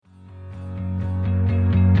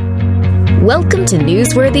Welcome to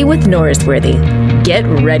Newsworthy with Norrisworthy. Get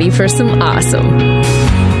ready for some awesome.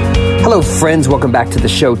 Hello, friends. Welcome back to the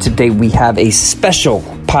show. Today we have a special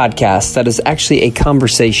podcast that is actually a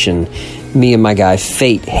conversation me and my guy,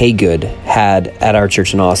 Fate Haygood, had at our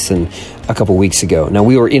church in Austin a couple weeks ago. Now,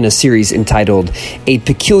 we were in a series entitled A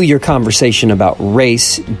Peculiar Conversation About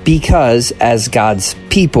Race, because as God's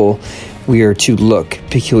people, we are to look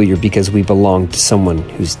peculiar because we belong to someone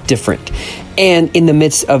who's different. And in the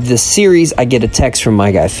midst of this series, I get a text from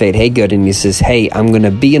my guy, Fate Haygood, and he says, "Hey, I'm going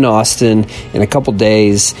to be in Austin in a couple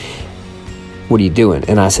days. What are you doing?"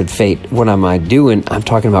 And I said, "Fate, what am I doing? I'm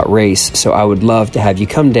talking about race, so I would love to have you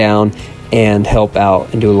come down and help out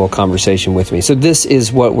and do a little conversation with me." So this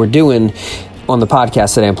is what we're doing on the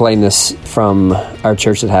podcast today. I'm playing this from our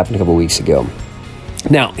church that happened a couple weeks ago.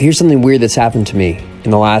 Now, here's something weird that's happened to me.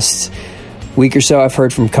 In the last week or so, I've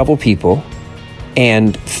heard from a couple people,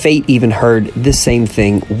 and Fate even heard the same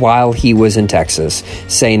thing while he was in Texas,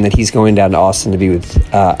 saying that he's going down to Austin to be with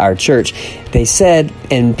our church. They said,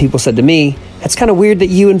 and people said to me, "It's kind of weird that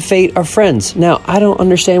you and Fate are friends." Now, I don't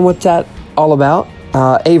understand what that's all about.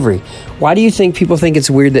 Avery, why do you think people think it's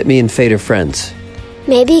weird that me and Fate are friends?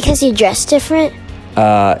 Maybe because you dress different.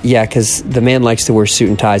 Yeah, because the man likes to wear suit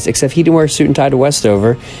and ties, except he didn't wear a suit and tie to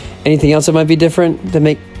Westover. Anything else that might be different to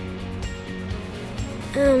make...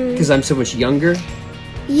 Because I'm so much younger?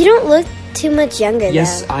 You don't look too much younger,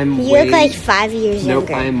 Yes, though. I'm You way... look like 5 years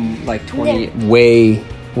younger. Nope, I'm like 20, way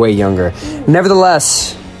younger.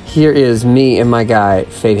 Nevertheless, here is me and my guy,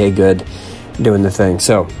 Fate Haygood, doing the thing.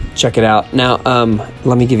 So, check it out. Now,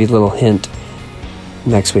 let me give you a little hint.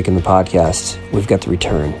 Next week in the podcast, we've got the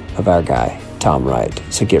return of our guy, Tom Wright.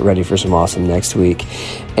 So get ready for some awesome next week.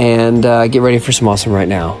 And get ready for some awesome right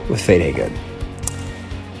now with Fate Haygood.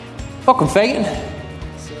 Welcome, Fate.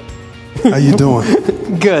 How you doing?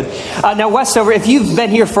 Good. Now, Westover, if you've been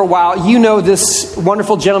here for a while, you know this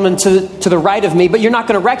wonderful gentleman to the right of me, but you're not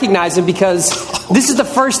going to recognize him because this is the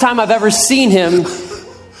first time I've ever seen him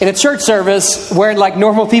in a church service wearing like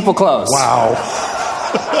normal people clothes. Wow.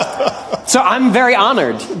 So I'm very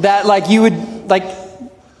honored that you would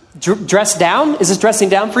dress down. Is this dressing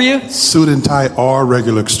down for you? Suit and tie or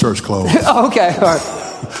regular church clothes? Oh, okay. All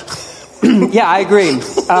right. Yeah, I agree.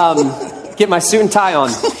 Get my suit and tie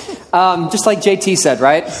on. Just like JT said,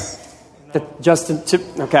 right?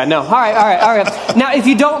 Okay, no. All right. Now, if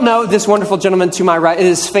you don't know this wonderful gentleman to my right, it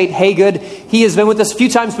is Fate Haygood. He has been with us a few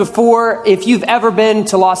times before. If you've ever been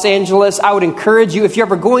to Los Angeles, I would encourage you, if you're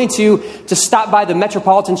ever going to stop by the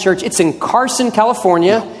Metropolitan Church. It's in Carson,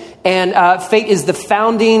 California. And Fate is the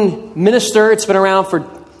founding minister. It's been around for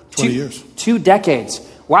 20 years. 2 decades.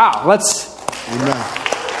 Wow. Amen.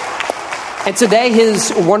 And today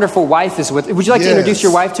his wonderful wife is with. Would you like to introduce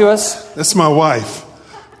your wife to us? That's my wife,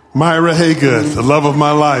 Myra Haygood, the love of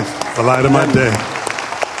my life, the light of my day,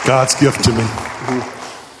 God's gift to me.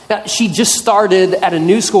 Now, she just started at a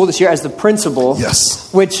new school this year as the principal.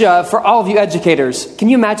 Yes. Which, for all of you educators, can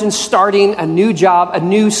you imagine starting a new job, a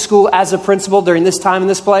new school as a principal during this time in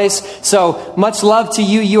this place? So much love to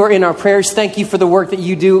you. You are in our prayers. Thank you for the work that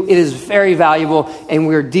you do. It is very valuable, and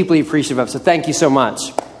we're deeply appreciative of it. So thank you so much.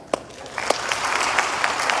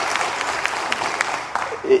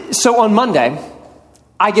 So on Monday,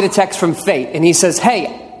 I get a text from Fate, and he says,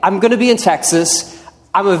 "Hey, I'm going to be in Texas.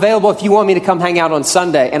 I'm available if you want me to come hang out on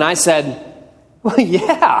Sunday." And I said, "Well,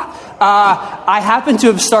 yeah. I happen to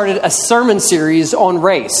have started a sermon series on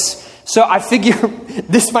race. So I figure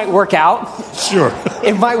this might work out." Sure.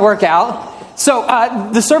 It might work out. So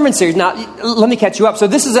the sermon series, now let me catch you up. So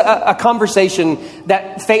this is a conversation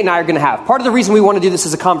that Fate and I are going to have. Part of the reason we want to do this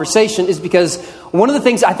as a conversation is because one of the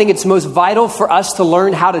things I think it's most vital for us to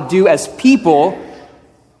learn how to do as people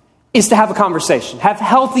is to have a conversation, have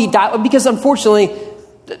healthy dialogue, because unfortunately,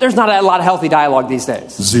 there's not a lot of healthy dialogue these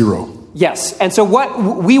days. Zero. Yes. And so what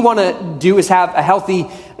we want to do is have a healthy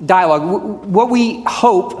dialogue. What we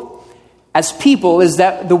hope as people is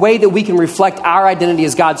that the way that we can reflect our identity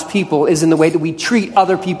as God's people is in the way that we treat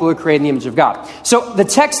other people who are created in the image of God. So the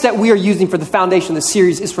text that we are using for the foundation of the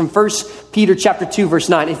series is from 1 Peter chapter 2, verse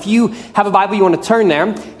 9. If you have a Bible, you want to turn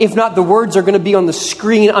there. If not, the words are going to be on the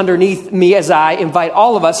screen underneath me as I invite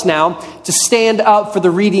all of us now to stand up for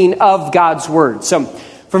the reading of God's word. So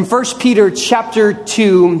from 1 Peter chapter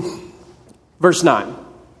 2, verse 9.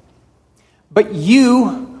 "But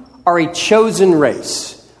you are a chosen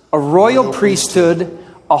race, a royal priesthood,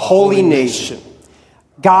 a holy nation,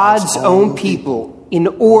 God's own people, in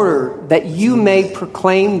order that you may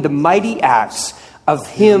proclaim the mighty acts of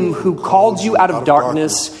him who called you out of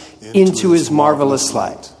darkness into his marvelous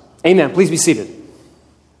light." Amen. Please be seated.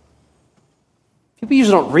 People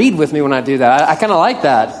usually don't read with me when I do that. I kind of like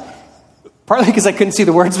that. partly because I couldn't see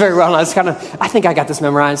the words very well, and I think I got this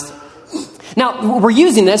memorized. Now, we're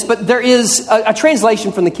using this, but there is a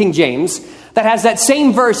translation from the King James that has that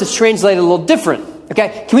same verse that's translated a little different.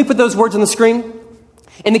 Okay, can we put those words on the screen?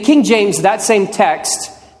 In the King James, that same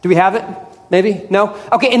text, do we have it? Maybe? No?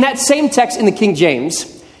 Okay, in that same text in the King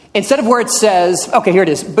James, instead of where it says, okay, here it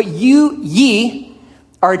is, but ye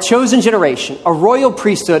are a chosen generation, a royal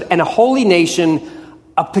priesthood, and a holy nation,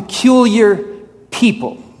 a peculiar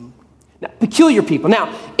people. Now, peculiar people.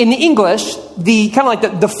 Now, in the English, the kind of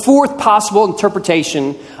like the fourth possible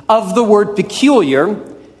interpretation of the word peculiar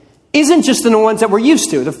isn't just in the ones that we're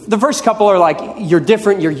used to. The first couple are like, you're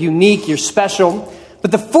different, you're unique, you're special.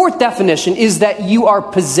 But the fourth definition is that you are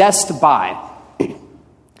possessed by.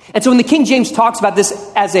 And so when the King James talks about this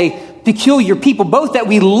as a peculiar people, both that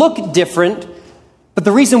we look different, but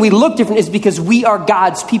the reason we look different is because we are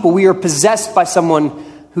God's people. We are possessed by someone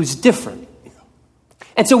who's different.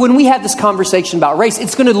 And so when we have this conversation about race,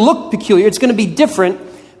 it's going to look peculiar. It's going to be different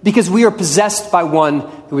because we are possessed by one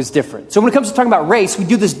who is different. So when it comes to talking about race, we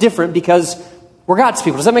do this different because we're God's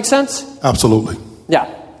people. Does that make sense? Absolutely.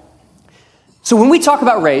 Yeah. So when we talk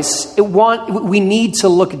about race, we need to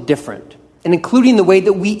look different, and including the way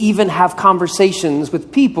that we even have conversations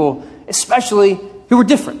with people, especially who are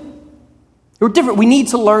different. We need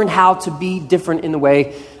to learn how to be different in the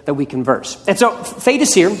way that we converse. And so Fate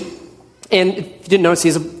is here. And if you didn't notice,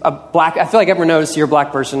 he's a black, I feel like everyone noticed you're a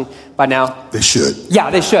black person by now. They should. Yeah,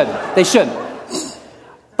 they should. They should.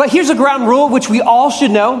 But here's a ground rule, which we all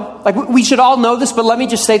should know. Like, we should all know this, but let me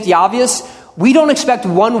just state the obvious. We don't expect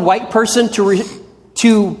one white person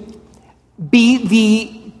to be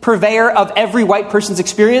the purveyor of every white person's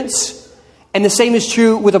experience. And the same is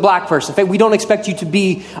true with a black person. In fact, we don't expect you to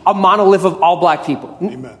be a monolith of all black people.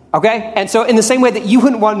 Amen. Okay? And so in the same way that you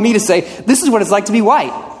wouldn't want me to say, this is what it's like to be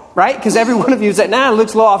white. Right? Because every one of you said, it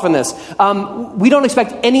looks a little off on this. We don't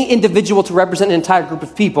expect any individual to represent an entire group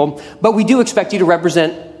of people, but we do expect you to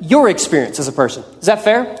represent your experience as a person. Is that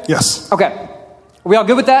fair? Yes. Okay. Are we all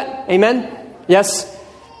good with that? Amen? Yes?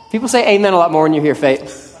 People say amen a lot more when you're here, Fate.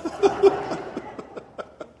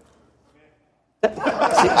 I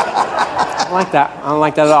don't like that. I don't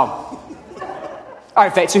like that at all. All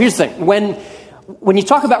right, Fate. So here's the thing. When you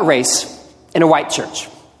talk about race in a white church,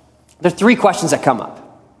 there are three questions that come up.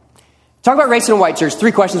 Talk about race in a white church,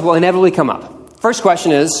 three questions will inevitably come up. First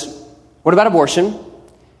question is, what about abortion?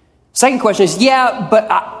 Second question is, but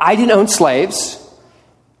I didn't own slaves.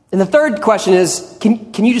 And the third question is,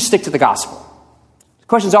 can you just stick to the gospel?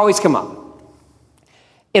 Questions always come up.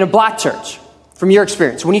 In a black church, from your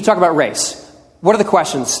experience, when you talk about race, what are the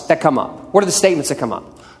questions that come up? What are the statements that come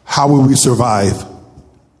up? How will we survive?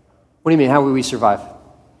 What do you mean, how will we survive?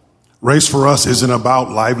 Race for us isn't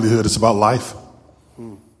about livelihood, it's about life.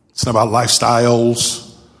 It's not about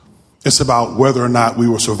lifestyles. It's about whether or not we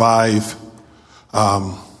will survive,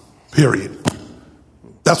 period.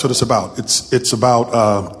 That's what it's about. It's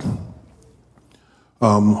about,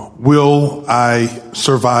 will I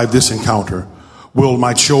survive this encounter? Will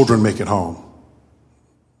my children make it home?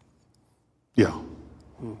 Yeah.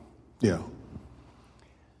 Yeah.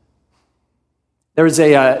 There was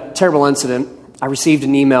a terrible incident. I received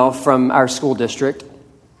an email from our school district,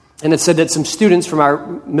 and it said that some students from our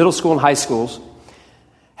middle school and high schools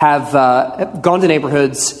have gone to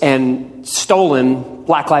neighborhoods and stolen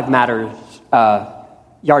Black Lives Matter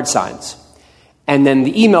yard signs. And then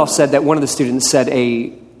the email said that one of the students said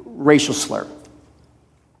a racial slur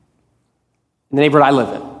in the neighborhood I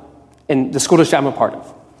live in the school district I'm a part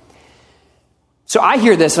of. So I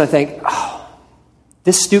hear this and I think,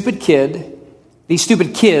 these stupid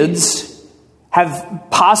kids have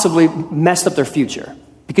possibly messed up their future.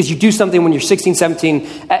 Because you do something when you're 16, 17,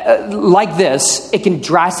 like this, it can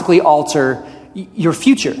drastically alter your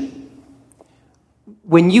future.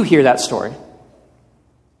 When you hear that story,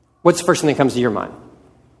 what's the first thing that comes to your mind?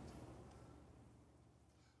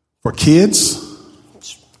 For kids?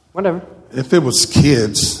 Whatever. If it was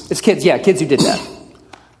kids. It's kids, yeah, kids who did that.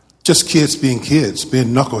 Just kids, being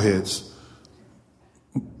knuckleheads.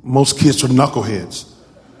 Most kids are knuckleheads.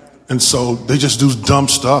 And so they just do dumb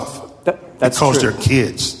stuff. That's because true. They're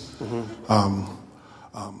kids. Mm-hmm.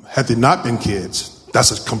 Had they not been kids, that's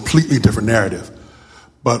a completely different narrative.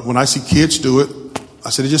 But when I see kids do it, I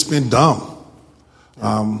said, they're just being dumb.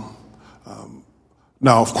 Yeah.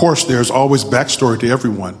 Now, of course, there's always backstory to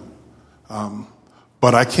everyone.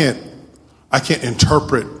 But I can't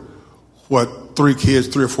interpret what three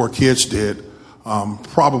or four kids did,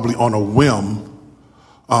 probably on a whim,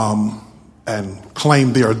 and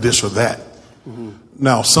claim they are this or that. Mm-hmm.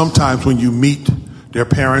 Now, sometimes when you meet their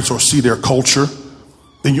parents or see their culture,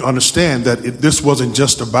 then you understand that this wasn't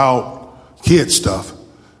just about kid stuff.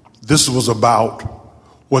 This was about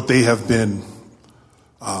what they have been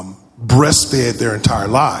breastfed their entire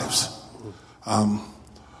lives.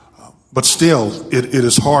 But still, it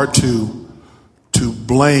is hard to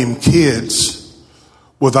blame kids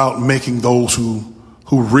without making those who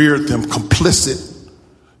reared them complicit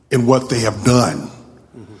in what they have done.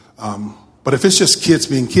 But if it's just kids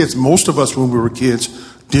being kids, most of us when we were kids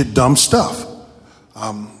did dumb stuff,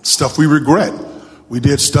 stuff we regret. We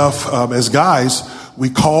did stuff as guys. We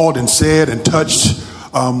called and said and touched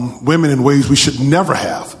women in ways we should never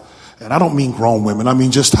have. And I don't mean grown women. I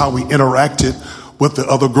mean just how we interacted with the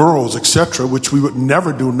other girls, etc., which we would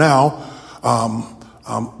never do now.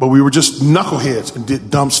 But we were just knuckleheads and did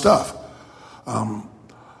dumb stuff.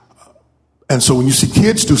 And so when you see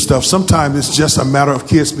kids do stuff, sometimes it's just a matter of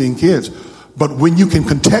kids being kids. But when you can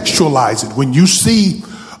contextualize it, when you see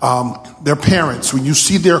their parents, when you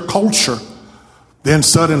see their culture, then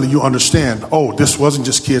suddenly you understand, oh, this wasn't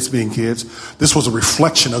just kids being kids. This was a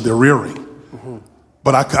reflection of their rearing. Mm-hmm.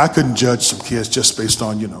 But I couldn't judge some kids just based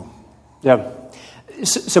on, Yeah.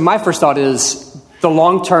 So my first thought is the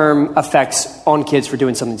long-term effects on kids for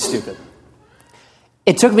doing something stupid.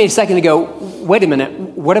 It took me a second to go, wait a minute,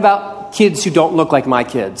 what about kids who don't look like my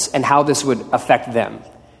kids and how this would affect them?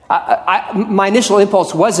 My initial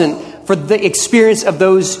impulse wasn't for the experience of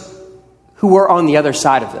those who were on the other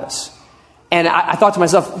side of this. And I thought to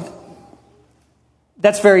myself,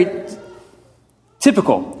 that's very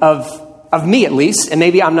typical of me at least, and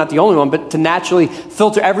maybe I'm not the only one, but to naturally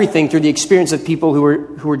filter everything through the experience of people who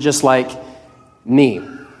were just like me.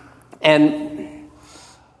 And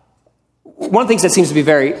one of the things that seems to be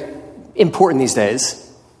very important these days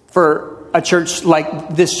for a church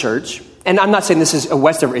like this church, and I'm not saying this is a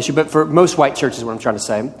Westover issue, but for most white churches is what I'm trying to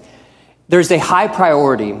say, there's a high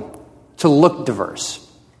priority to look diverse.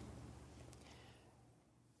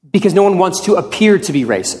 Because no one wants to appear to be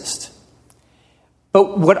racist.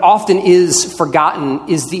 But what often is forgotten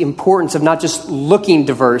is the importance of not just looking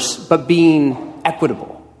diverse, but being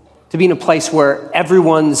equitable. To be in a place where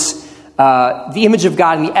everyone's, the image of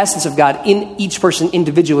God and the essence of God in each person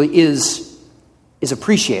individually is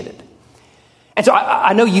appreciated. And so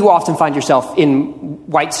I know you often find yourself in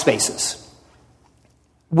white spaces.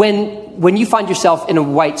 When you find yourself in a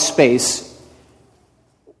white space,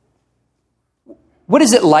 what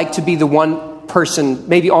is it like to be the one person,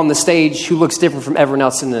 maybe on the stage, who looks different from everyone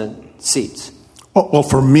else in the seats? Well,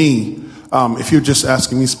 for me, if you're just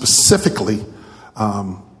asking me specifically,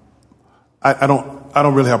 I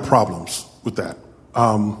don't really have problems with that.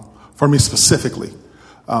 For me specifically,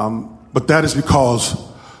 but that is because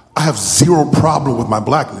I have zero problem with my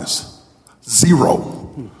blackness,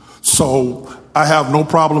 zero. So I have no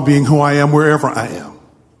problem being who I am wherever I am.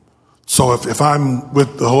 So if I'm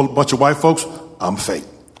with a whole bunch of white folks, I'm fake.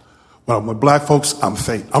 When I'm with black folks, I'm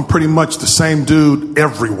fake. I'm pretty much the same dude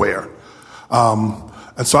everywhere.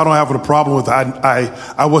 And so I don't have a problem with that.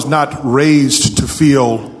 I was not raised to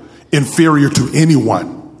feel inferior to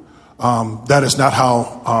anyone. That is not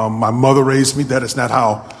how my mother raised me. That is not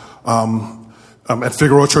how at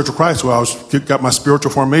Figueroa Church of Christ, where I got my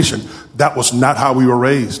spiritual formation, that was not how we were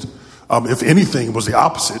raised. If anything, it was the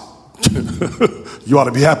opposite. You ought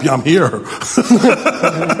to be happy I'm here.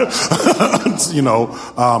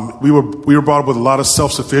 We were brought up with a lot of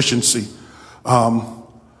self-sufficiency.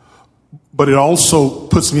 But it also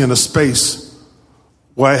puts me in a space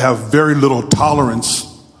where I have very little tolerance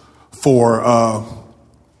for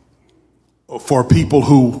people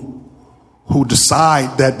who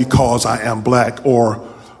decide that because I am black or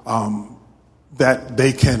that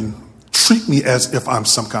they can treat me as if I'm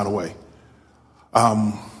some kind of way.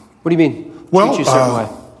 What do you mean? Well, treat you a certain way?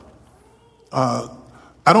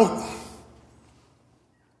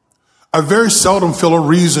 I very seldom feel a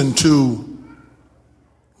reason to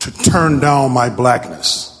turn down my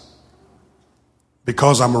blackness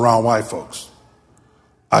because I'm around white folks.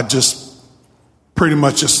 I just pretty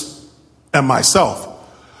much just am myself.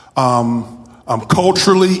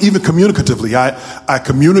 Culturally, even communicatively, I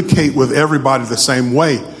communicate with everybody the same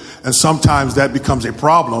way. And sometimes that becomes a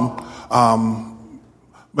problem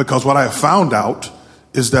because what I have found out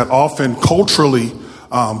is that often culturally,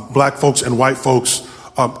 black folks and white folks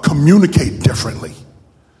communicate differently.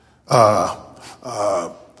 And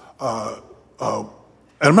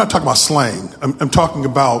I'm not talking about slang. I'm talking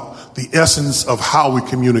about the essence of how we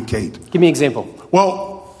communicate. Give me an example.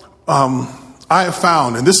 Well, I have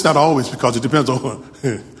found, and this is not always because it depends on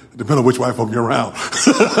which white folk you're around.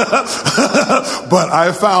 But I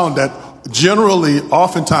have found that generally,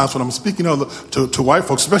 oftentimes when I'm speaking to white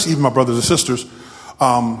folks, especially even my brothers and sisters,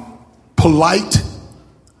 polite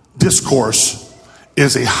discourse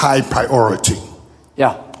is a high priority.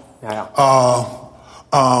 Yeah.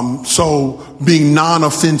 So being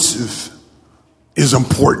non-offensive is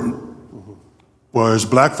important. Whereas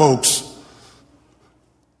black folks,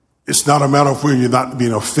 it's not a matter of whether you're not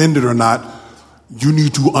being offended or not. You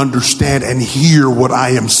need to understand and hear what I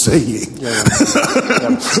am saying.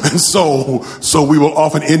 And so we will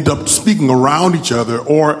often end up speaking around each other,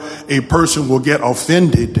 or a person will get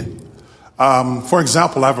offended. For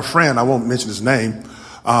example, I have a friend, I won't mention his name.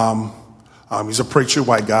 He's a preacher,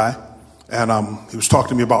 white guy, and he was talking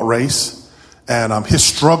to me about race and his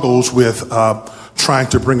struggles with trying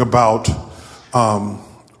to bring about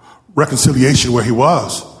reconciliation where he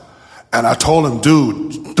was. And I told him,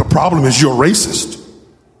 dude, the problem is you're racist.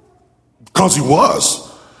 Because he was.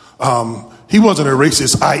 He wasn't a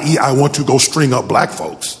racist, i.e., I want to go string up black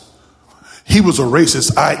folks. He was a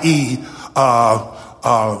racist, i.e.,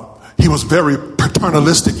 he was very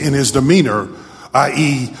paternalistic in his demeanor,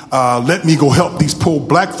 i.e., let me go help these poor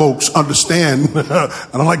black folks understand. And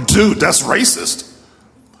I'm like, dude, that's racist.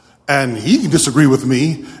 And he disagreed with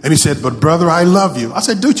me. And he said, but brother, I love you. I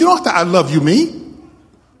said, dude, you don't have to I love you me.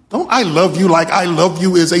 Don't I love you like I love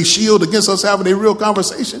you is a shield against us having a real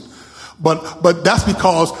conversation. But that's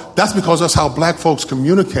because that's how black folks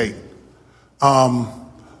communicate. I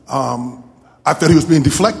felt he was being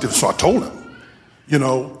deflective, so I told him,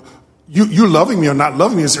 you loving me or not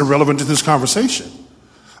loving me is irrelevant to this conversation.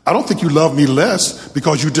 I don't think you love me less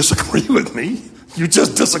because you disagree with me. You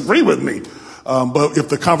just disagree with me. But if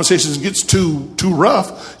the conversation gets too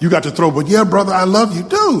rough, you got to throw, but yeah, brother, I love you.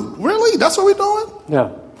 Dude, really? That's what we're doing?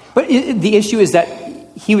 Yeah. But the issue is that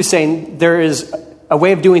he was saying there is a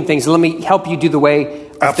way of doing things. Let me help you do the way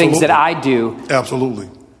of things that I do. Absolutely.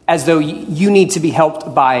 As though you need to be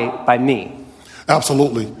helped by me.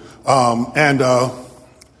 Absolutely. And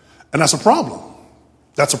that's a problem.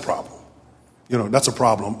 That's a problem. That's a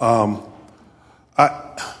problem.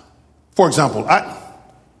 For example,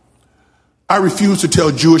 I refuse to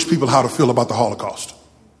tell Jewish people how to feel about the Holocaust.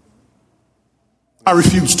 I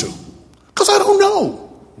refuse to. Because I don't know.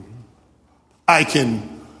 I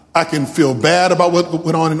can feel bad about what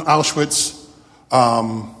went on in Auschwitz.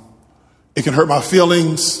 It can hurt my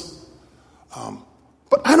feelings.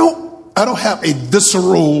 But I don't have a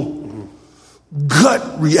visceral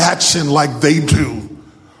gut reaction like they do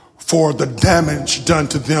for the damage done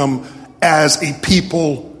to them as a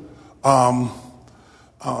people,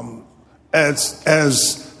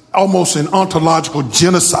 as almost an ontological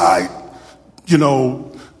genocide,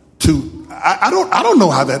 I don't know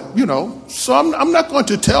how that, so I'm not going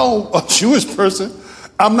to tell a Jewish person,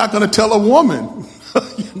 I'm not going to tell a woman,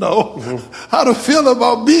 how to feel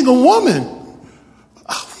about being a woman.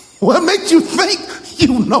 What makes you think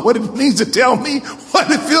you know what it means to tell me what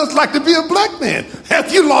it feels like to be a black man?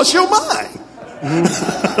 Have you lost your mind?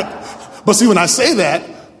 But see, when I say that,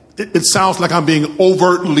 it sounds like I'm being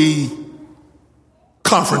overtly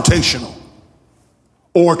confrontational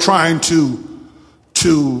or trying to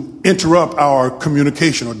interrupt our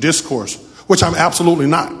communication or discourse, which I'm absolutely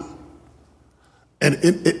not.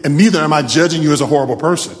 And neither am I judging you as a horrible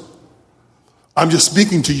person. I'm just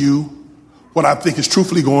speaking to you what I think is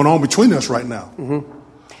truthfully going on between us right now.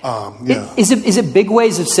 Yeah. Is it big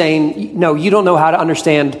ways of saying, no, you don't know how to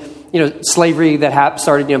understand, slavery that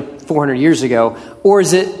started 400 years ago? Or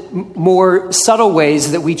is it more subtle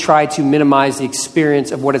ways that we try to minimize the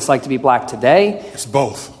experience of what it's like to be black today? It's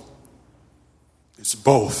both. It's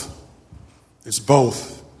both. It's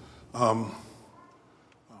both.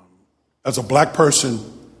 As a black person,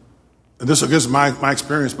 and this is my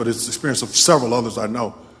experience, but it's the experience of several others I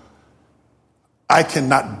know, I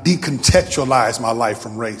cannot decontextualize my life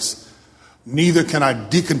from race. Neither can I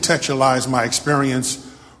decontextualize my experience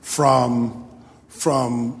from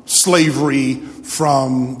slavery,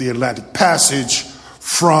 from the Atlantic Passage,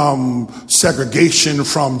 from segregation,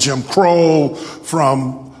 from Jim Crow,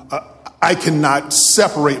 I cannot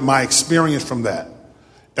separate my experience from that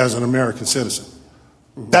as an American citizen.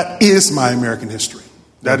 That is my American history.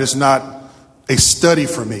 That is not a study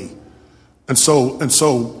for me. And so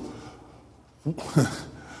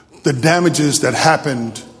the damages that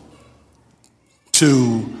happened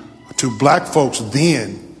to black folks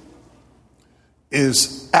then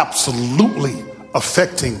is absolutely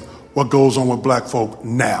affecting what goes on with black folk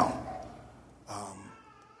now.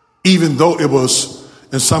 Even though it was,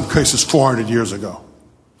 in some cases, 400 years ago.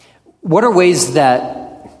 What are ways that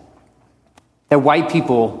white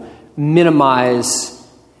people minimize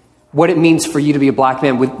what it means for you to be a black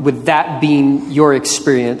man with that being your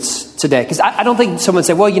experience today? Because I don't think someone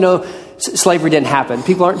said, well, slavery didn't happen.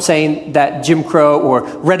 People aren't saying that Jim Crow or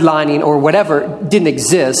redlining or whatever didn't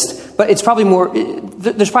exist, but it's probably more,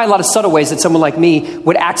 there's probably a lot of subtle ways that someone like me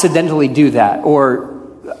would accidentally do that. Or,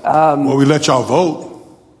 well, we let y'all vote.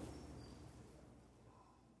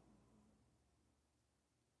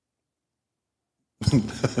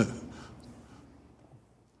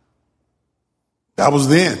 That was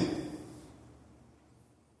then.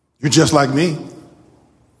 You're just like me.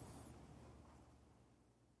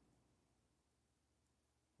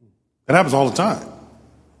 It happens all the time.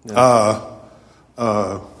 Yeah.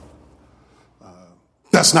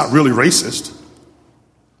 That's not really racist.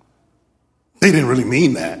 They didn't really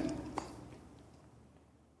mean that.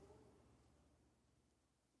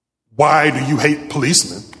 Why do you hate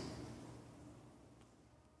policemen?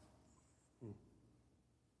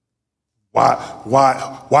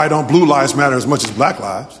 Why don't blue lives matter as much as black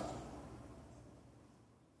lives?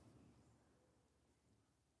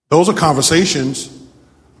 Those are conversations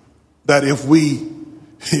that if we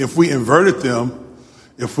inverted them,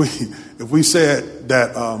 if we said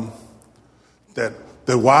that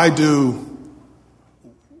why do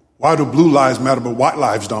blue lives matter but white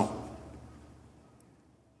lives don't?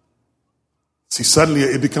 See, suddenly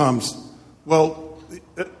it becomes, well,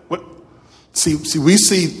 we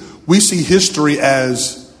see history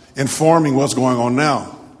as informing what's going on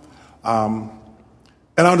now. And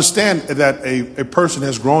I understand that a person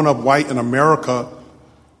has grown up white in America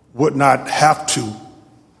would not have to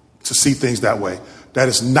see things that way. That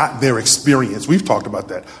is not their experience. We've talked about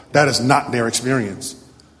that. That is not their experience.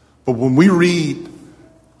 But when we read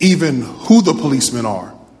even who the policemen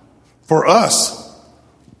are, for us,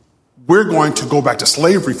 we're going to go back to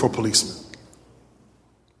slavery for policemen.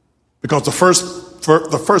 Because the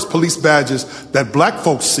first police badges that black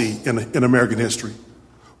folks see in American history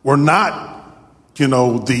were not,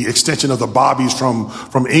 the extension of the bobbies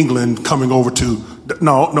from England coming over to,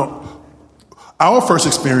 no. Our first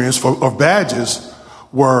experience of badges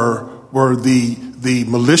were the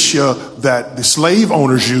militia that the slave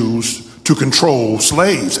owners used to control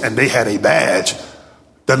slaves, and they had a badge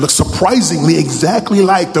that looked surprisingly exactly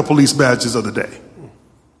like the police badges of the day.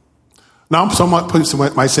 Now, some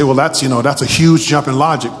might say, well, that's a huge jump in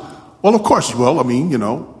logic. Well, of course you will. I mean,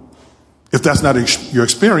 if that's not your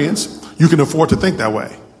experience, you can afford to think that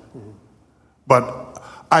way. But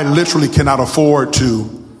I literally cannot afford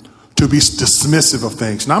to be dismissive of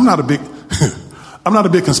things. Now, I'm not a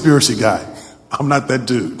big conspiracy guy. I'm not that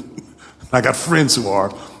dude. I got friends who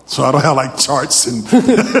are, so I don't have like charts and,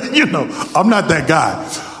 I'm not that guy.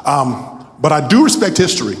 But I do respect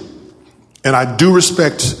history, and I do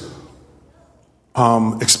respect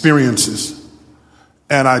experiences,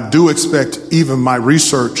 and I do expect even my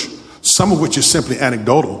research, some of which is simply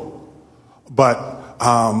anecdotal, but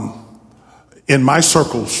in my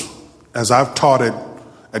circles, as I've taught at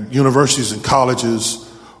universities and colleges,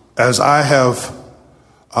 as I have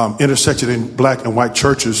intersected in black and white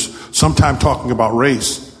churches, sometimes talking about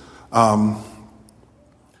race,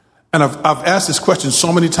 and I've asked this question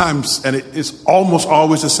so many times, and it's almost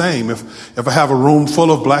always the same. If I have a room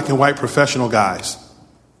full of black and white professional guys,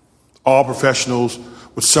 all professionals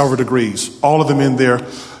with several degrees, all of them in there,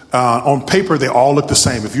 on paper, they all look the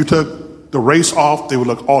same. If you took the race off, they would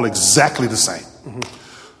look all exactly the same. Mm-hmm.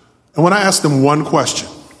 And when I ask them one question,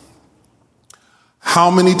 how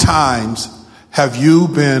many times have you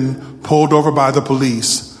been pulled over by the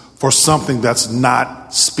police for something that's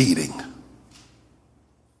not speeding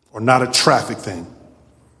or not a traffic thing?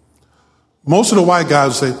 Most of the white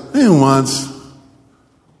guys will say, once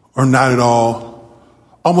or not at all.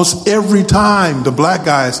 Almost every time, the black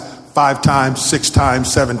guys, 5 times, 6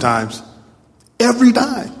 times, 7 times, every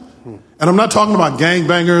time. And I'm not talking about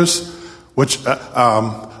gangbangers, which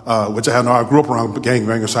I grew up around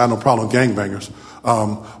gangbangers, so I had no problem with gangbangers.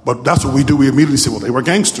 But that's what we do. We immediately say, well, they were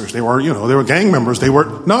gangsters. They were, they were gang members. They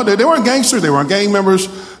weren't gangsters. They weren't gang members.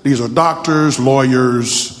 These are doctors,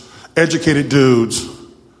 lawyers, educated dudes.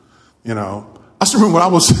 I still remember when I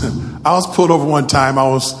was pulled over one time.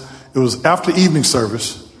 It was after evening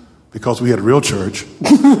service because we had a real church.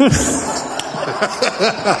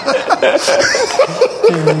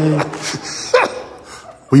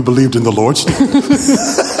 We believed in the Lord's name.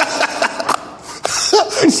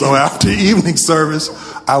 So after evening service,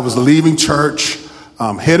 I was leaving church,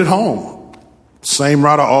 headed home. Same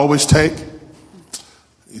route I always take.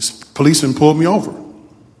 These policemen pulled me over.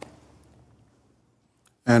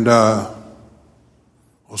 And it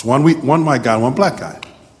was one white guy and one black guy.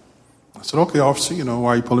 I said, okay, officer,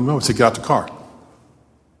 why are you pulling me over? He said, get out the car. I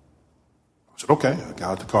said, okay. I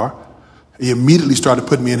got out the car. He immediately started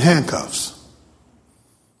putting me in handcuffs.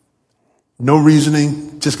 No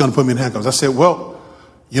reasoning, just going to put me in handcuffs. I said, well,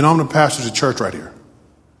 I'm the pastor of the church right here.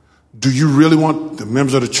 Do you really want the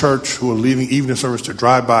members of the church who are leaving evening service to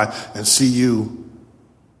drive by and see you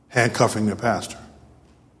handcuffing their pastor?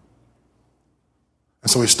 And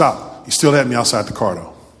so he stopped. He still had me outside the car,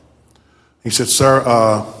 though. He said,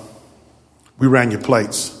 sir, we ran your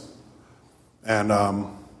plates. And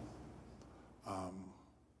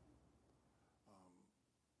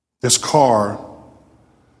this car's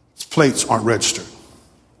plates aren't registered.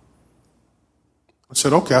 I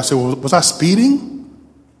said, okay. I said, well, was I speeding?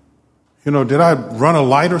 You know, did I run a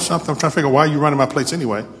light or something? I'm trying to figure out why you're running my plates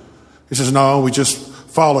anyway. He says, no, we just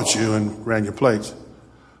followed you and ran your plates.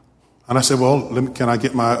 And I said, well, can I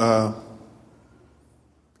get my, because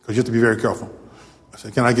you have to be very careful. I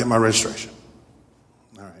said, can I get my registration?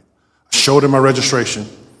 All right. I showed him my registration.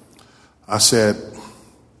 I said,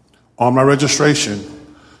 on my registration,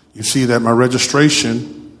 you see that my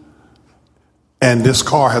registration and this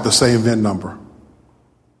car have the same VIN number.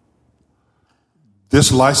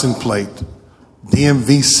 This license plate,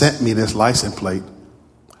 DMV sent me this license plate,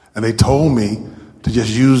 and they told me to just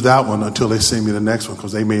use that one until they send me the next one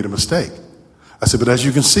because they made a mistake. I said, but as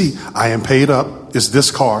you can see, I am paid up. It's this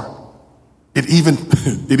car. It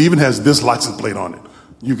even has this license plate on it.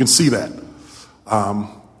 You can see that.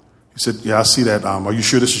 He said, yeah, I see that. Are you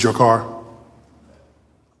sure this is your car?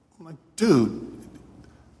 I'm like, dude,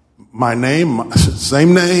 my name,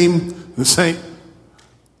 same name, the same.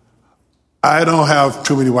 I don't have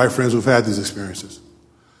too many white friends who've had these experiences.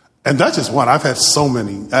 And that's just one. I've had so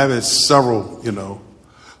many. I've had several, you know.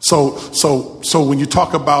 So when you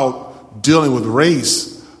talk about dealing with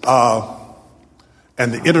race and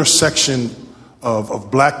the intersection of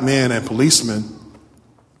black men and policemen,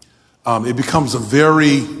 it becomes a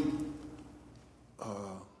very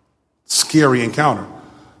scary encounter.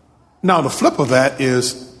 Now, the flip of that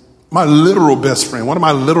is my literal best friend, one of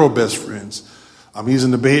my literal best friends. He's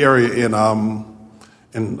in the Bay Area up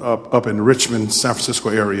in Richmond, San Francisco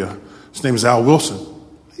area. His name is Al Wilson.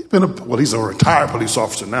 He's a retired police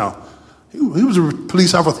officer now. He was a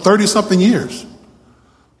police officer for 30-something years.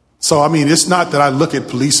 So, I mean, it's not that I look at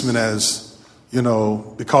policemen as, you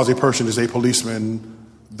know, because a person is a policeman,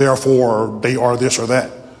 therefore they are this or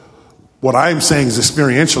that. What I'm saying is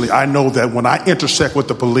experientially, I know that when I intersect with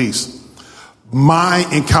the police, my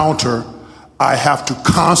encounter, I have to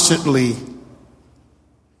constantly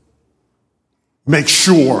make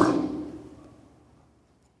sure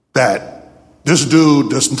that this dude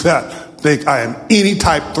does not think I am any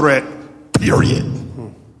type threat, period.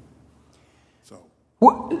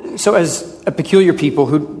 So as a peculiar people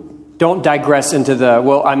who don't digress into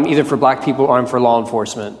well, I'm either for black people or I'm for law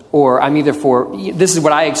enforcement, or I'm either for, this is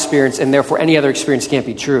what I experience and therefore any other experience can't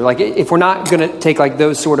be true. Like, if we're not going to take like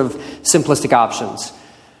those sort of simplistic options,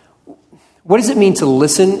 what does it mean to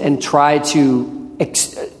listen and try to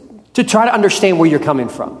understand where you're coming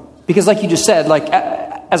from? Because like you just said, like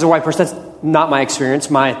as a white person, that's not my experience.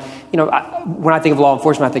 When I think of law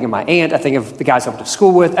enforcement, I think of my aunt. I think of the guys I went to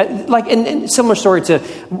school with. And similar story to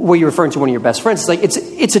what you're referring to one of your best friends. It's like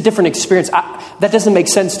it's a different experience. That doesn't make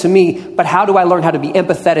sense to me. But how do I learn how to be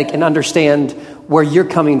empathetic and understand where you're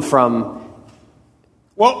coming from?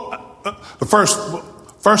 Well,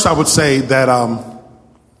 first I would say that,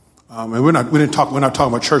 and we're not talking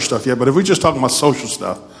about church stuff yet. But if we're just talking about social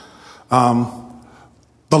stuff,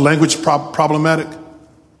 the language problematic.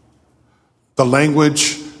 The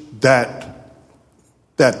language that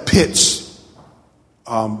pits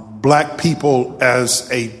black people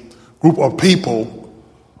as a group of people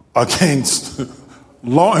against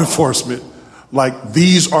law enforcement, like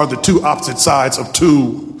these are the two opposite sides of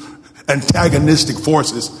two antagonistic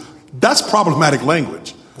forces. That's problematic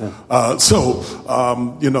language. Yeah.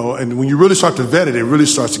 And when you really start to vet it, it really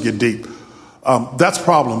starts to get deep. That's a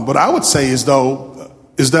problem. But I would say is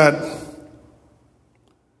that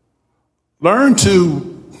learn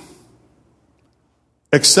to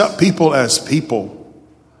accept people as people.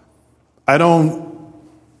 I don't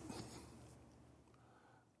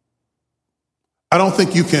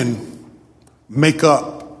think you can make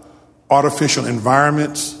up artificial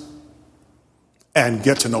environments and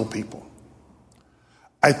get to know people.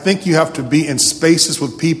 I think you have to be in spaces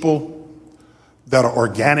with people that are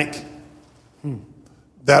organic,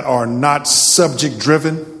 that are not subject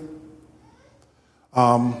driven,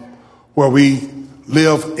 where we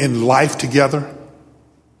live in life together,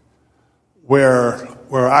 where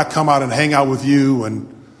I come out and hang out with you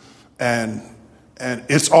and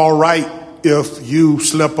it's all right if you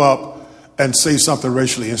slip up and say something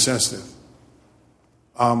racially insensitive.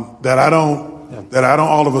 That I don't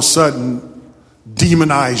all of a sudden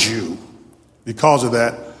demonize you because of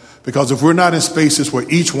that. Because if we're not in spaces where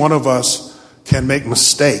each one of us can make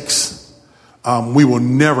mistakes, we will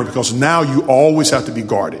never, because now you always have to be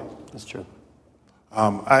guarded. That's true.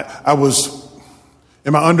 I was,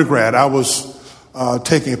 in my undergrad, I was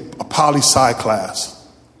taking a poli-sci class.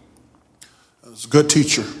 I was a good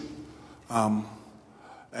teacher. And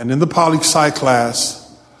in the poli-sci class,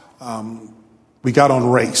 we got on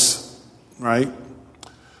race, right?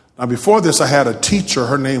 Now, before this, I had a teacher.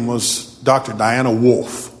 Her name was Dr. Diana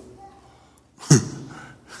Wolf.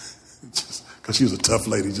 Because she was a tough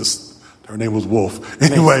lady, her name was Wolf.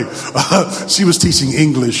 Anyway, she was teaching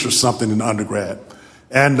English or something in undergrad.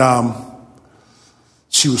 And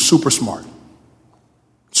she was super smart.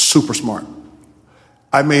 Super smart.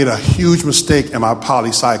 I made a huge mistake in my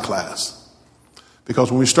poli-sci class.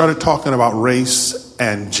 Because when we started talking about race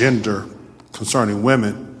and gender concerning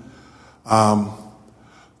women,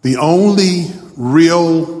 the only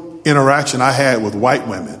real interaction I had with white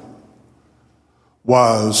women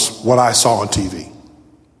was what I saw on TV.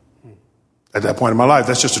 At that point in my life,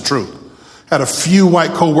 that's just the truth. Had a few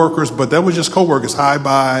white coworkers, but that was just coworkers, high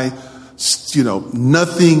by,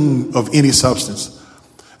 nothing of any substance.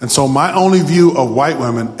 And so my only view of white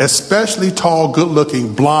women, especially tall,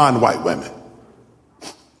 good-looking, blonde white women,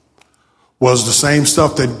 was the same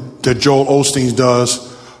stuff that Joel Osteen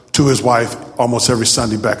does to his wife almost every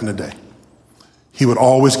Sunday back in the day. He would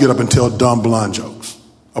always get up and tell dumb blonde jokes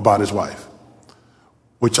about his wife,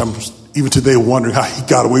 which I'm even today wondering how he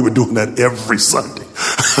got away with doing that every Sunday.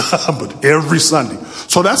 But every Sunday.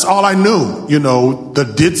 So that's all I knew, the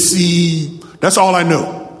ditzy, that's all I knew.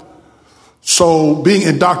 So being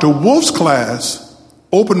in Dr. Wolf's class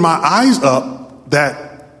opened my eyes up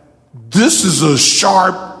that this is a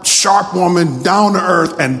sharp woman, down to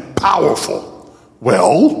earth and powerful.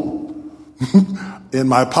 Well, in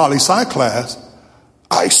my poli-sci class,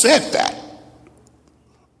 I said that.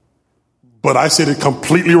 But I said it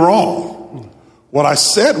completely wrong. What I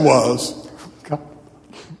said was,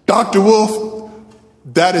 Dr. Wolf,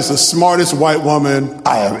 that is the smartest white woman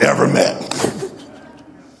I have ever met.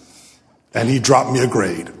 And he dropped me a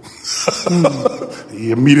grade.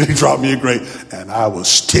 He immediately dropped me a grade. And I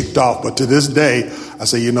was ticked off. But to this day, I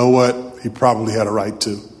say, you know what? He probably had a right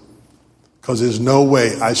to. Because there's no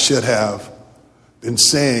way I should have been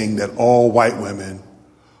saying that all white women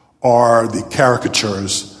are the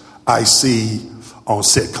caricatures I see on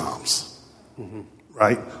sitcoms.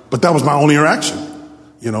 Right? But that was my only interaction.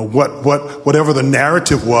 Whatever the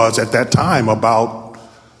narrative was at that time about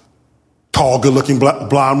tall, good-looking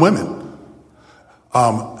blonde women.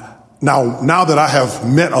 Now that I have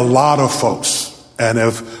met a lot of folks and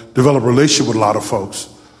have developed a relationship with a lot of folks,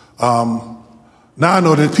 now I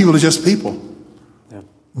know that people are just people.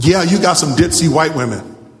 Yeah, you got some ditzy white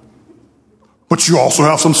women, but you also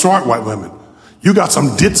have some smart white women. You got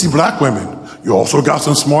some ditzy black women. You also got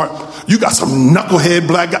some smart. You got some knucklehead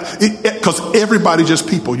black guys. Because everybody just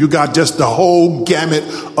people. You got just the whole gamut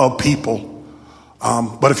of people.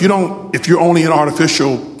 But if you're only in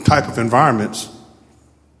artificial type of environments.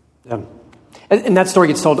 Yeah. And that story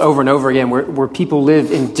gets told over and over again where people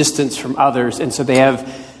live in distance from others. And so they have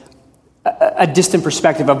a distant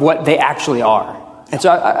perspective of what they actually are. And so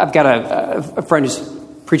I've got a friend who's a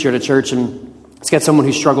preacher at a church, and he's got someone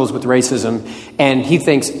who struggles with racism. And he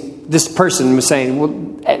thinks this person was saying,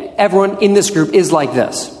 well, everyone in this group is like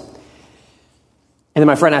this. And then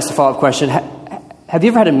my friend asked a follow-up question. Have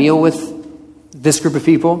you ever had a meal with this group of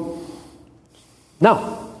people?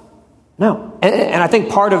 No. And I think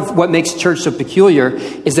part of what makes church so peculiar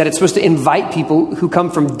is that it's supposed to invite people who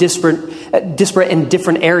come from disparate and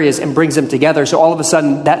different areas and brings them together. So all of a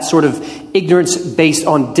sudden, that sort of ignorance based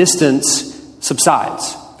on distance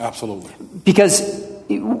subsides. Absolutely. Because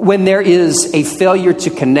when there is a failure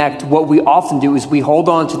to connect, what we often do is we hold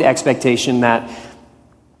on to the expectation that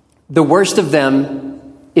the worst of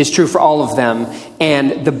them is true for all of them,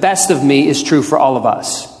 and the best of me is true for all of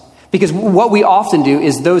us. Because what we often do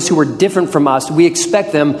is those who are different from us, we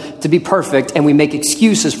expect them to be perfect, and we make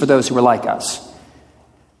excuses for those who are like us.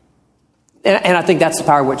 And I think that's the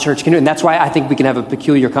power of what church can do. And that's why I think we can have a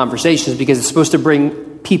peculiar conversations, because it's supposed to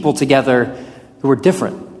bring people together who are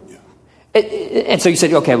different. And so you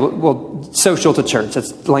said, okay, well, social to church,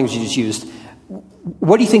 that's the language you just used.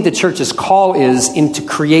 What do you think the church's call is in to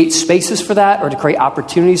create spaces for that or to create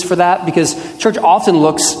opportunities for that? Because church often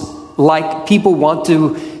looks like people want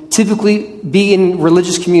to typically be in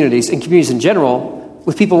religious communities and communities in general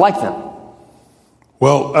with people like them.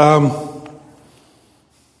 Well,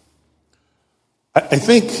 I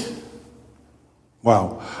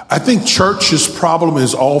think church's problem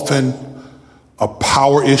is often a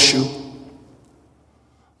power issue.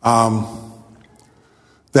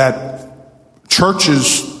 That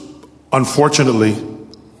churches, unfortunately,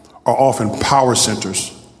 are often power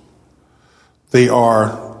centers. They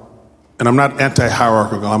are, and I'm not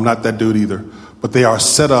anti-hierarchical, I'm not that dude either, but they are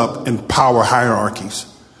set up in power hierarchies.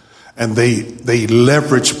 And they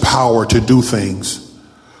leverage power to do things.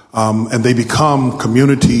 And they become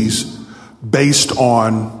communities based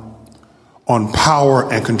on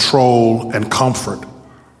power and control and comfort.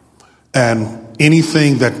 And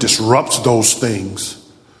anything that disrupts those things,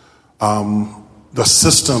 the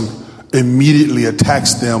system immediately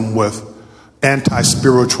attacks them with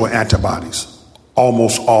anti-spiritual antibodies,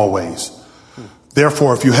 almost always.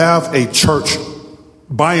 Therefore, if you have a church,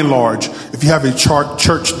 by and large, if you have a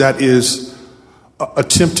church that is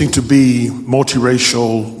attempting to be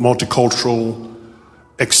multiracial, multicultural,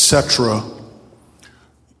 etc.,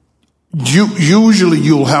 usually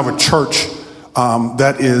you'll have a church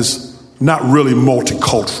that is not really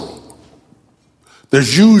multicultural.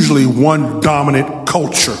 There's usually one dominant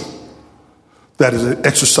culture that is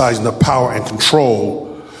exercising the power and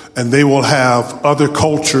control, and they will have other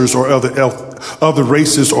cultures or other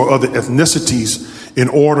races or other ethnicities in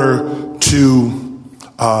order to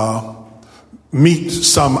meet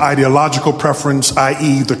some ideological preference,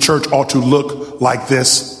 i.e. the church ought to look like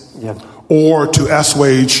this, or to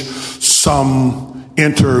assuage some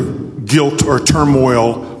inner guilt or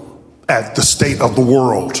turmoil at the state of the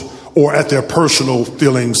world, or at their personal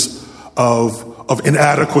feelings of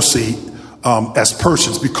inadequacy as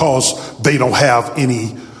persons, because they don't have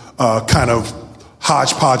any kind of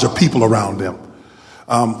hodgepodge of people around them.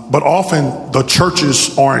 But often the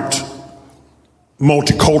churches aren't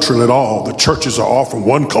multicultural at all. The churches are all from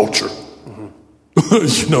one culture.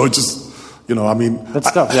 That's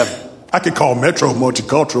tough, I could call Metro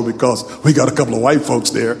multicultural because we got a couple of white folks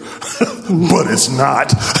there, but it's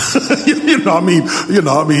not.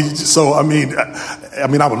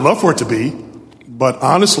 I would love for it to be, but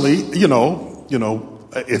honestly,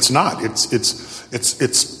 it's not.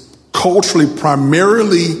 It's culturally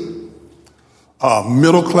primarily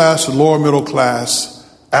middle class and lower middle class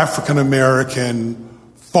African American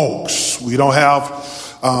folks. We don't have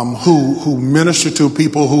who minister to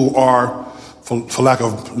people who are, for lack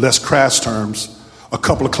of less crass terms, a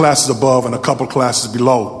couple of classes above and a couple of classes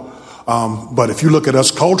below. But if you look at us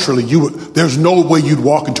culturally, there's no way you'd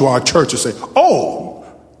walk into our church and say, "Oh,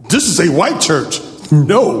 this is a white church."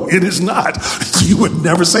 No, it is not. You would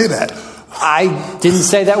never say that. I didn't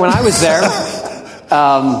say that when I was there.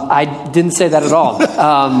 I didn't say that at all.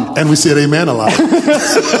 And we said amen a lot.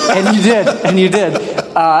 And you did.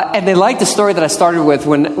 And they liked the story that I started with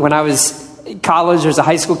when I was in college. There was a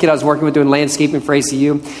high school kid I was working with doing landscaping for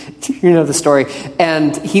ACU. You know the story.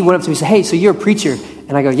 And he went up to me and said, "Hey, so you're a preacher?"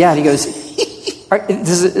 And I go, "Yeah." And he goes,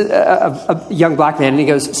 this is a young black man. And he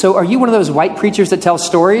goes, "So are you one of those white preachers that tell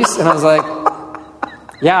stories?" And I was like,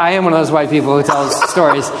 "Yeah, I am one of those white people who tells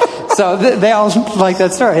stories." So they all like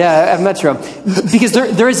that story. Yeah, at Metro. Because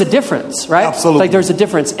there is a difference, right? Absolutely. Like there's a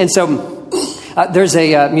difference. And so there's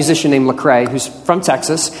a musician named Lecrae who's from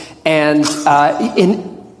Texas. And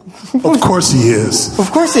Of course he is.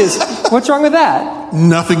 Of course he is. What's wrong with that?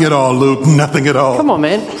 Nothing at all, Luke. Nothing at all. Come on,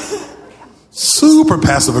 man. Super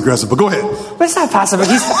passive aggressive, but go ahead. But it's not passive.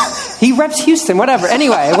 He reps Houston, whatever.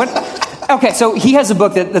 Anyway, okay, so he has a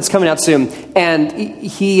book that's coming out soon, and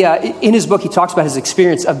he in his book he talks about his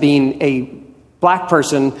experience of being a black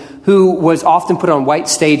person who was often put on white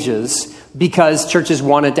stages because churches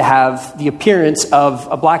wanted to have the appearance of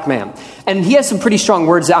a black man. And he has some pretty strong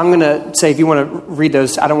words that I'm going to say, if you want to read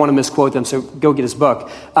those, I don't want to misquote them, so go get his book.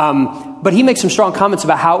 But he makes some strong comments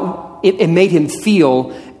about how it made him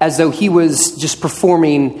feel as though he was just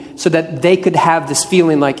performing so that they could have this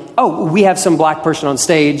feeling like, oh, we have some black person on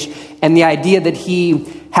stage. And the idea that he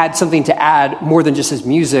had something to add more than just his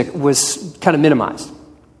music was kind of minimized.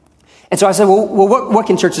 And so I said, well, what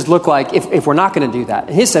can churches look like if we're not going to do that?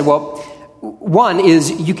 And he said, well, one is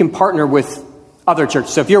you can partner with other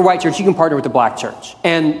churches. So if you're a white church, you can partner with the black church.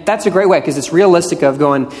 And that's a great way because it's realistic of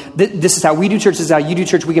going, this is how we do church, this is how you do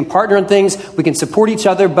church. We can partner on things, we can support each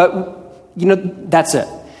other, but, that's it.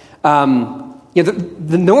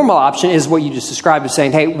 The normal option is what you just described of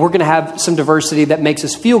saying, hey, we're going to have some diversity that makes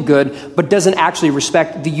us feel good, but doesn't actually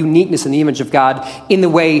respect the uniqueness and the image of God in the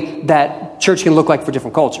way that church can look like for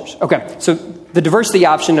different cultures. Okay, so the diversity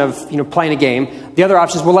option of playing a game. The other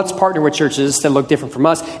option is, well, let's partner with churches that look different from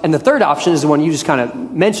us. And the third option is the one you just kind of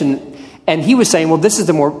mentioned. And he was saying, well, this is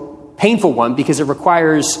the more painful one because it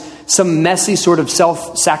requires some messy sort of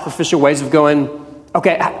self-sacrificial ways of going,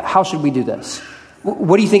 okay, how should we do this?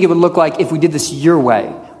 What do you think it would look like if we did this your way?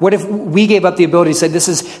 What if we gave up the ability to say, this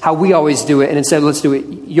is how we always do it, and instead, let's do it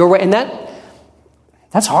your way? And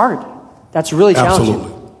that's hard. That's really challenging.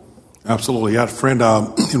 Absolutely. I had a friend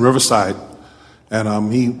in Riverside, and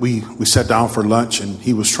we sat down for lunch, and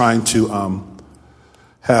he was trying to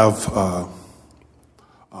have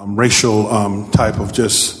racial type of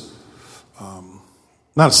just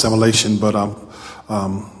not assimilation, but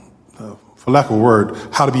for lack of a word,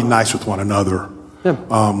 how to be nice with one another.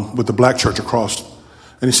 Yeah. With the black church across.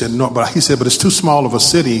 And he said, no, but it's too small of a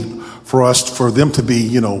city for them to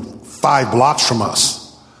be, 5 blocks from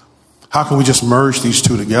us. How can we just merge these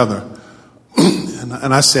two together?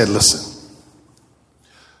 And I said, listen,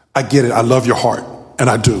 I get it. I love your heart. And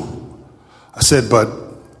I do. I said, but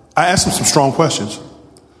I asked him some strong questions.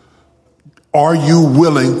 Are you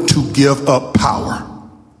willing to give up power?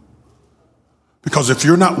 Because if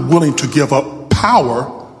you're not willing to give up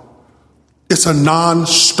power, it's a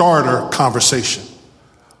non-starter conversation.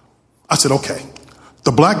 I said, okay,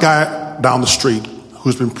 the black guy down the street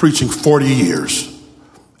who's been preaching 40 years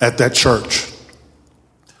at that church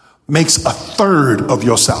makes 1/3 of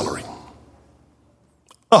your salary.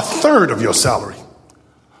 1/3 of your salary.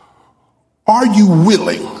 Are you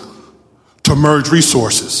willing to merge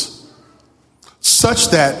resources such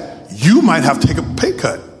that you might have to take a pay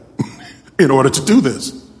cut in order to do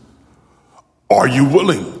this? Are you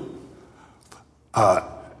willing?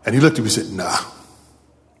 And he looked at me and said, nah.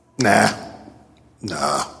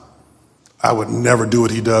 I would never do what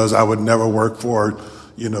he does. I would never work for,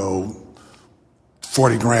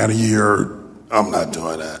 40 grand a year. I'm not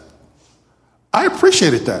doing that. I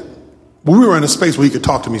appreciated that. But we were in a space where he could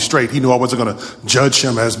talk to me straight. He knew I wasn't going to judge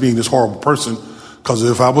him as being this horrible person. Because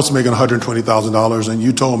if I was making $120,000 and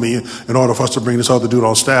you told me in order for us to bring this other dude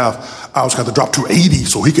on staff, I was going to drop to 80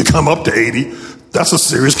 so he could come up to 80. That's a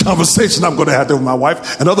serious conversation I'm going to have with my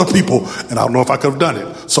wife and other people. And I don't know if I could have done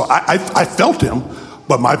it. So I felt him.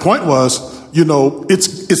 But my point was,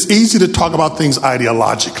 it's easy to talk about things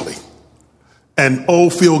ideologically and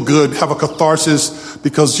feel good, have a catharsis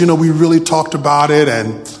because, we really talked about it.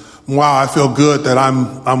 And wow, I feel good that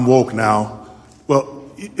I'm woke now.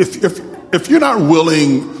 Well, if you're not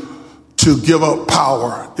willing to give up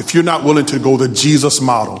power, if you're not willing to go the Jesus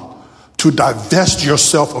model, to divest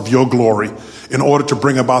yourself of your glory in order to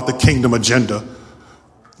bring about the kingdom agenda,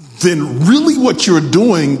 then really what you're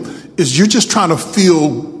doing is you're just trying to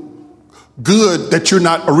feel good that you're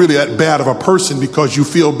not really that bad of a person because you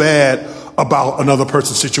feel bad about another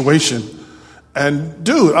person's situation. And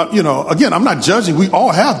dude, again, I'm not judging. We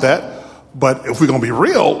all have that. But if we're going to be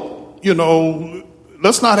real,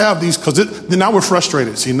 let's not have these, because now we're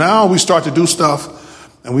frustrated. See, now we start to do stuff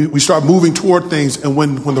and we start moving toward things. And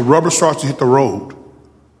when the rubber starts to hit the road,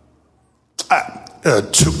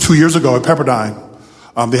 2 years ago at Pepperdine,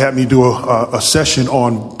 they had me do a session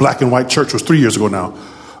on black and white church. It was 3 years ago now.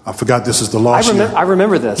 I forgot this is the last year. I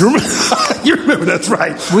remember this. You remember, that's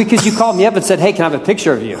right. Because you called me up and said, hey, can I have a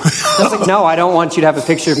picture of you? I was like, no, I don't want you to have a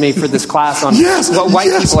picture of me for this class on what white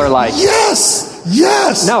people are like.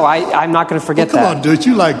 Yes. No, I'm not going to forget that. Come on, dude.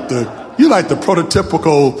 You like the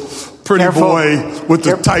prototypical pretty boy with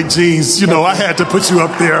the tight jeans. I had to put you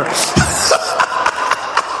up there.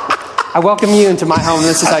 I welcome you into my home.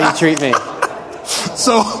 This is how you treat me.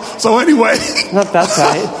 So anyway. Not that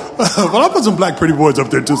tight. Well, I put some black pretty boys up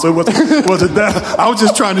there too, so it wasn't that. I was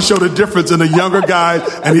just trying to show the difference in the younger guys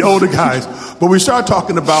and the older guys. But we started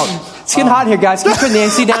talking about... It's getting hot here, guys. Can you put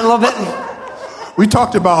Nancy down a little bit? We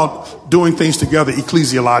talked about doing things together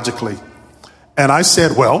ecclesiologically. And I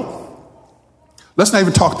said, well, let's not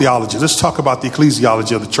even talk theology. Let's talk about the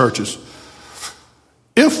ecclesiology of the churches.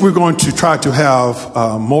 If we're going to try to have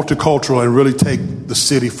multicultural and really take the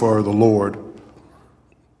city for the Lord,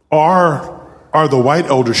 are the white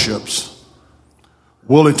elderships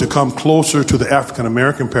willing to come closer to the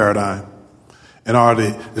African-American paradigm? And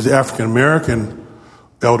is the African-American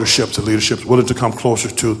elderships and leaderships willing to come closer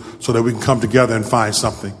to so that we can come together and find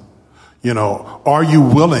something? Are you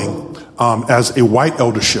willing as a white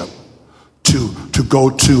eldership to go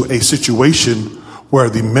to a situation where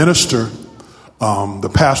the minister,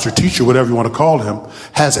 the pastor, teacher, whatever you want to call him,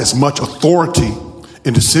 has as much authority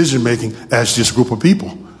in decision making as this group of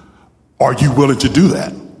people? Are you willing to do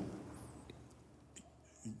that?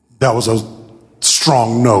 That was a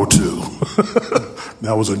strong no too.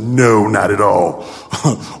 That was a no, not at all.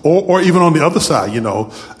 or even on the other side,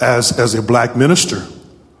 as a black minister,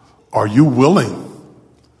 are you willing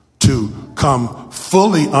to come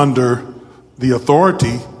fully under the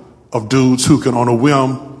authority of dudes who can on a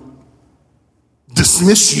whim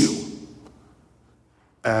dismiss you?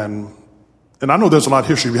 And I know there's a lot of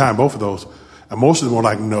history behind both of those. And most of them were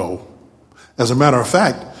like, no. As a matter of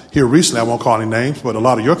fact, here recently, I won't call any names, but a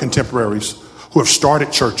lot of your contemporaries who have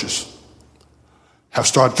started churches have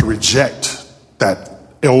started to reject that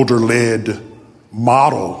elder-led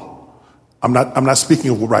model. I'm not speaking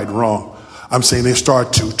of right and wrong. I'm saying they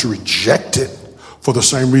start to reject it for the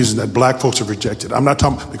same reason that black folks have rejected. I'm not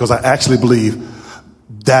talking because I actually believe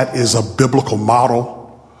that is a biblical model.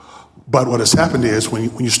 But what has happened is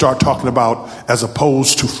when you start talking about, as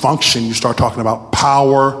opposed to function, you start talking about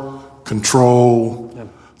power, control. Yeah.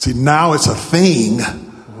 See, now it's a thing.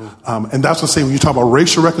 And that's what I'm saying when you talk about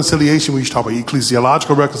racial reconciliation, when you talk about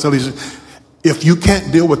ecclesiological reconciliation, if you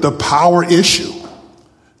can't deal with the power issue,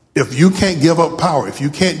 if you can't give up power, if you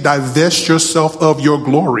can't divest yourself of your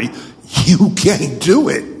glory, you can't do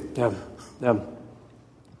it. Yeah.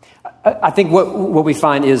 I think what we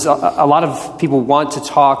find is a lot of people want to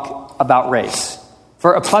talk about race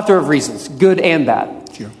for a plethora of reasons, good and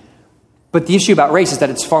bad. Sure. But the issue about race is that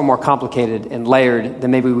it's far more complicated and layered than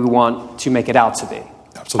maybe we want to make it out to be.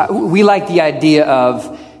 Absolutely. We like the idea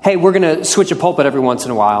of, hey, we're going to switch a pulpit every once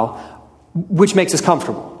in a while, which makes us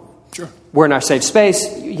comfortable. Sure. We're in our safe space,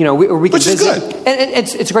 we can which visit. Is good. And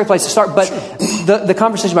it's a great place to start, but sure. the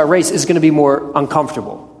conversation about race is going to be more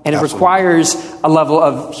uncomfortable. And it Absolutely. requires a level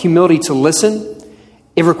of humility to listen.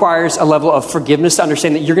 It requires a level of forgiveness to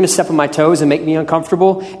understand that you're going to step on my toes and make me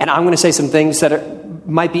uncomfortable, and I'm going to say some things that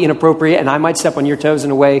might be inappropriate, and I might step on your toes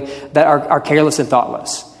in a way that are careless and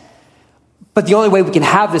thoughtless. But the only way we can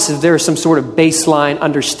have this is there is some sort of baseline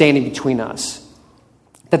understanding between us.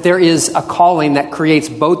 That there is a calling that creates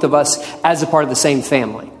both of us as a part of the same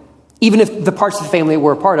family. Even if the parts of the family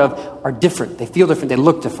we're a part of are different. They feel different. They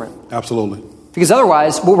look different. Absolutely. Because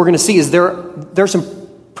otherwise, what we're going to see is there are some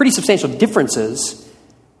pretty substantial differences,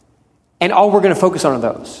 and all we're going to focus on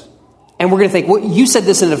are those. And we're going to think, well, you said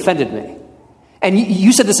this and it offended me. And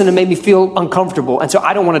you said this and it made me feel uncomfortable, and so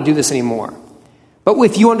I don't want to do this anymore. But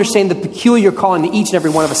if you understand the peculiar calling that each and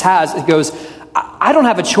every one of us has, it goes, I don't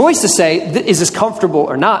have a choice to say, is this comfortable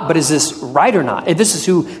or not, but is this right or not? If this is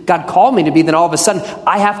who God called me to be, then all of a sudden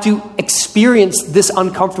I have to experience this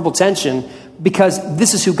uncomfortable tension because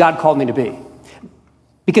this is who God called me to be.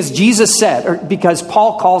 Because Jesus said, or because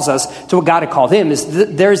Paul calls us to what God had called him,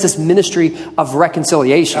 is there is this ministry of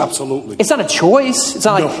reconciliation. Absolutely. It's not a choice. It's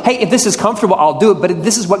not like, hey, if this is comfortable, I'll do it. But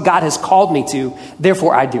this is what God has called me to,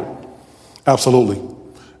 therefore I do it. Absolutely.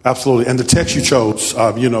 Absolutely. And the text you chose,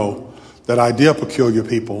 that idea of peculiar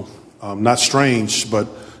people, not strange, but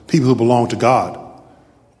people who belong to God.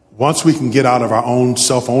 Once we can get out of our own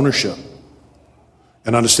self-ownership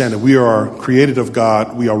and understand that we are created of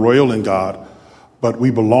God, we are royal in God, but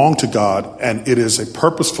we belong to God, and it is a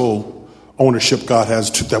purposeful ownership God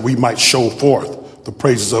has that we might show forth the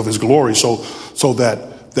praises of his glory so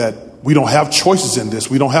that we don't have choices in this.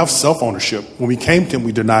 We don't have self-ownership. When we came to him,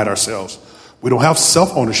 we denied ourselves. We don't have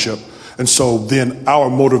self-ownership. And so then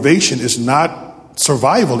our motivation is not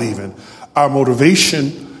survival even. Our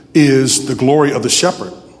motivation is the glory of the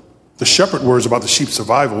shepherd. The shepherd words about the sheep's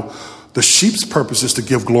survival. The sheep's purpose is to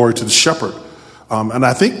give glory to the shepherd. And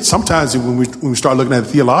I think sometimes when we start looking at it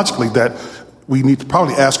theologically, that we need to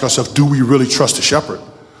probably ask ourselves, do we really trust the shepherd?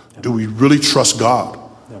 Do we really trust God?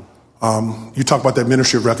 You talk about that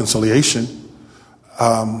ministry of reconciliation.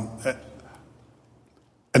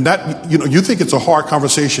 And that, you think it's a hard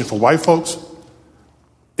conversation for white folks.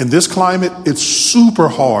 In this climate, it's super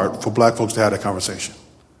hard for black folks to have that conversation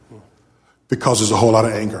because there's a whole lot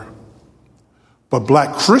of anger. But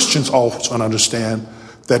black Christians also understand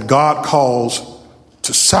that God calls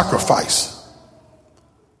to sacrifice.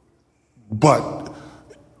 But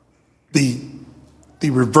the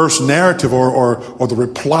reverse narrative or the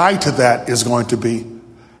reply to that is going to be,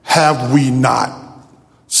 have we not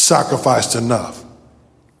sacrificed enough?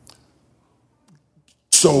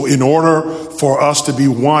 So in order for us to be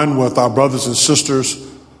one with our brothers and sisters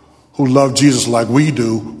who love Jesus like we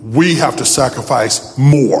do, we have to sacrifice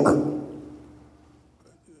more.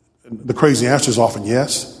 The crazy answer is often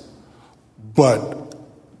yes, but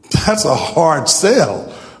that's a hard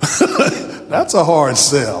sell. That's a hard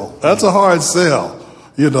sell. That's a hard sell.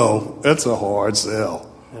 That's a hard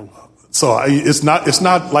sell. So it's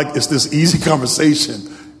not like it's this easy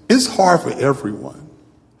conversation. It's hard for everyone.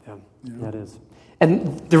 Yeah, it is.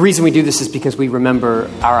 And the reason we do this is because we remember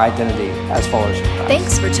our identity as followers of Christ.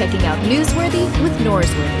 Thanks for checking out Newsworthy with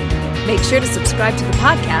Norsworthy. Make sure to subscribe to the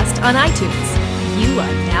podcast on iTunes. You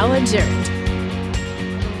are now adjourned.